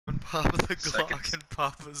Pop the Second. Glock and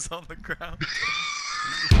Papa's on the ground.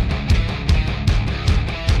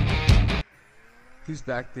 Who's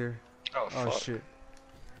back there? Oh, Oh fuck. shit.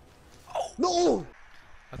 Oh. No!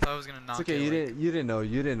 I thought I was gonna knock It's okay, it. you didn't know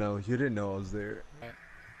I was there.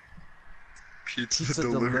 Pizza, Pizza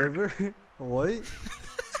delivered. deliver? What?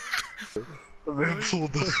 The man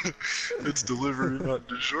pulled the... It's delivery, not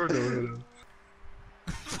DiGiorno.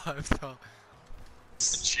 $5.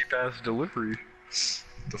 Cheap ass delivery.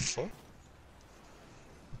 The fuck?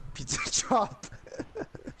 Pizza chop.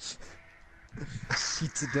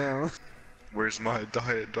 Pizza down. Where's my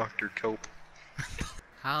diet Dr. Kelp?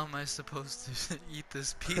 How am I supposed to eat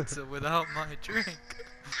this pizza without my drink?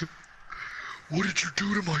 What did you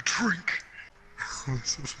do to my drink? I'm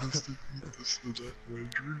supposed to eat this without my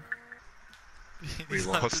drink. We He's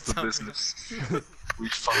allowed lost to the tell me. business. We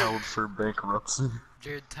filed for bankruptcy.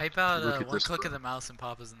 Jared, type out Look at one this, click bro. of the mouse and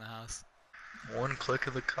Papa's in the house. One click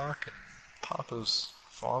of the cock and Papa's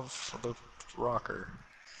off the rocker.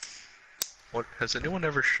 What, has anyone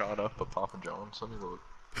ever shot up a Papa John's? Let me look.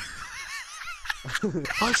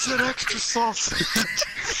 I said extra sausage!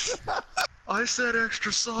 I said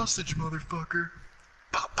extra sausage, motherfucker!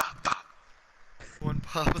 Pop, pop, pop. One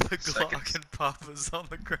Papa the Glock Seconds. and Papa's on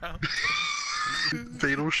the ground.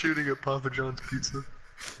 Fatal shooting at Papa John's Pizza.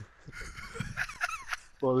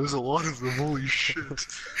 Wow, there's a lot of them, holy shit.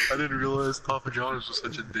 I didn't realize Papa John's was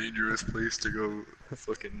such a dangerous place to go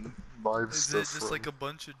fucking buy Is stuff it just from. like a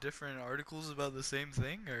bunch of different articles about the same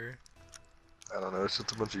thing, or? I don't know, it's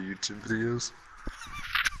just a bunch of YouTube videos.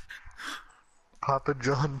 Papa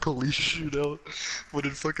John police shootout. What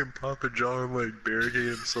did fucking Papa John like barricade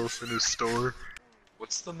himself in his store?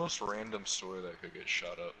 What's the most random store that could get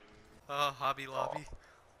shot up? Hobby Lobby.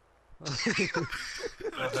 Have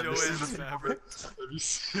you seen Joanne's the people fabric. have you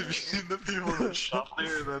seen the people that shop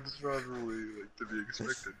there? That's probably like to be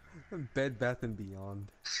expected. Bed Bath and Beyond.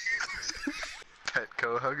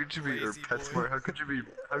 Petco, how could you be, or Lazy PetSmart, boy. how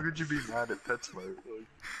could you be mad at PetSmart?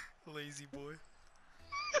 Like, Lazy boy.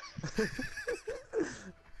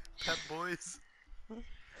 Pet boys.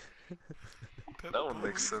 Pet that one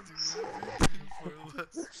makes boys sense. do everything for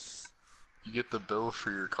less. You get the bill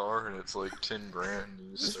for your car and it's like 10 grand. And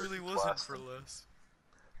you This start really wasn't blasting. for less.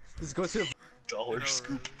 Let's go to Dollar I know,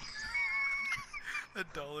 scoop. right?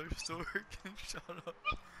 A dollar store getting shot up.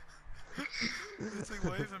 It's like,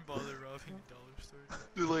 why even bother robbing a dollar store?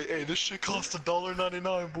 They're like, hey, this shit cost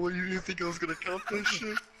 $1.99, boy. You didn't think I was gonna count that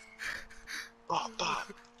shit? Oh, bah.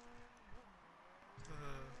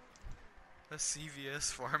 A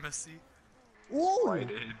CVS pharmacy. Whoa! Rite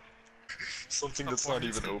Aid. Something A that's not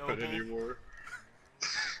Barnes even and open Noble. anymore.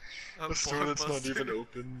 A A store that's not Blockbuster. even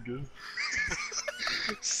open. Good.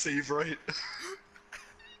 Save right.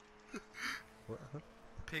 What?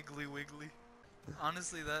 Piggly Wiggly.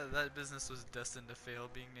 Honestly, that business was destined to fail,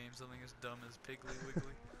 being named something as dumb as Piggly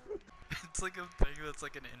Wiggly. It's like a thing that's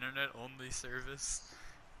like an internet-only service.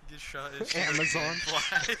 You get shot at Amazon.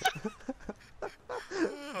 Gamefly.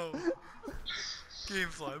 Oh.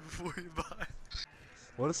 Gamefly before you buy.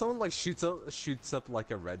 What if someone like shoots up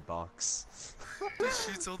like a red box? Just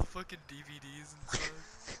shoots all the fucking DVDs and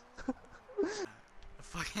stuff. A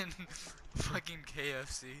fucking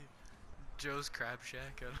KFC. Joe's Crab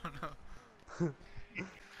Shack, I don't know.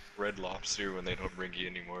 Red Lobster when they don't bring you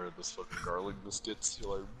any more of those fucking garlic biscuits.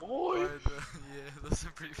 You're like, boy! Or yeah, those are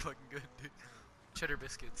pretty fucking good, dude. Cheddar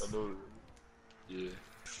biscuits. I know. Yeah.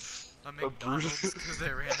 A McDonald's because they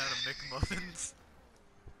ran out of McMuffins.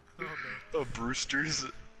 Oh no. A Brewster's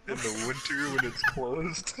in the winter when it's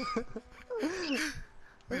closed.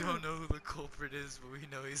 We don't know who the culprit is, but we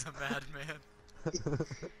know he's a madman.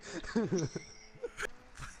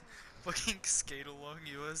 Fucking skate along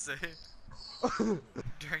USA.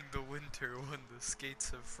 During the winter when the skates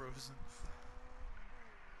have frozen.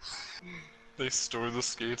 They store the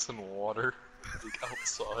skates in water, like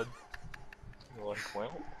outside. You're like,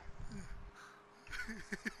 well.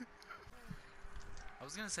 I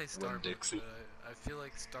was gonna say Win Starbucks, Dixie. but I feel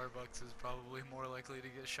like Starbucks is probably more likely to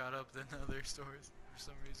get shot up than other stores for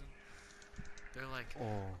some reason. They're like,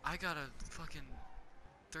 Oh. I got a fucking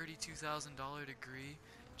 $32,000 degree,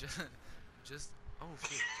 just oh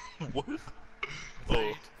shit, What?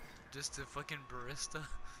 Wait, just to fucking barista,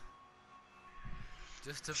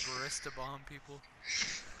 just to barista bomb people.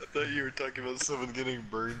 I thought you were talking about someone getting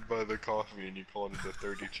burned by the coffee and you called it a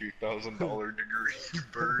 $32,000 degree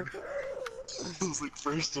burn. I was like,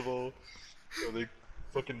 first of all, are they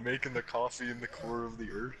fucking making the coffee in the core of the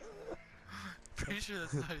earth? Pretty sure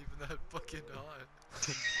that's not even that fucking hot.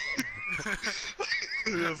 I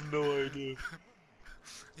have no idea.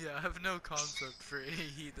 Yeah, I have no concept for any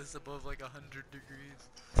heat that's above like 100 degrees.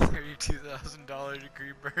 $32,000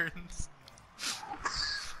 degree burns.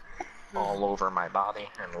 All over my body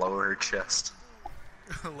and lower chest.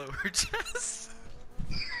 Lower chest?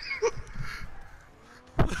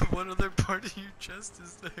 What other part of your chest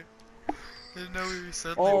is there? I didn't know we were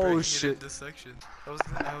suddenly Oh, breaking shit. it into sections.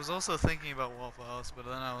 I was also thinking about Waffle House, but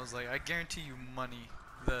then I was like, I guarantee you money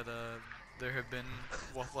that there have been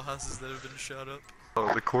Waffle Houses that have been shut up.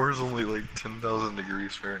 Oh, the core is only like 10,000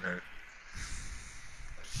 degrees Fahrenheit.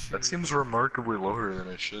 That Shoot. seems remarkably lower than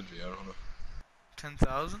it should be, I don't know.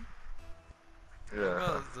 10,000? Yeah,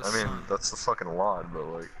 About the I mean, sun? that's a fucking lot, but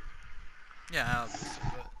like... Yeah, obviously,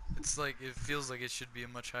 but it's like, it feels like it should be a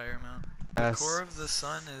much higher amount. The Yes. core of the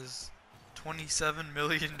sun is 27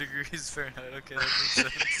 million degrees Fahrenheit. Okay, that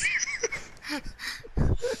makes sense.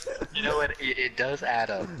 You know what, it does add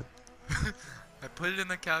up. I put it in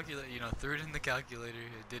the calculator, threw it in the calculator,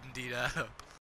 it did indeed add up.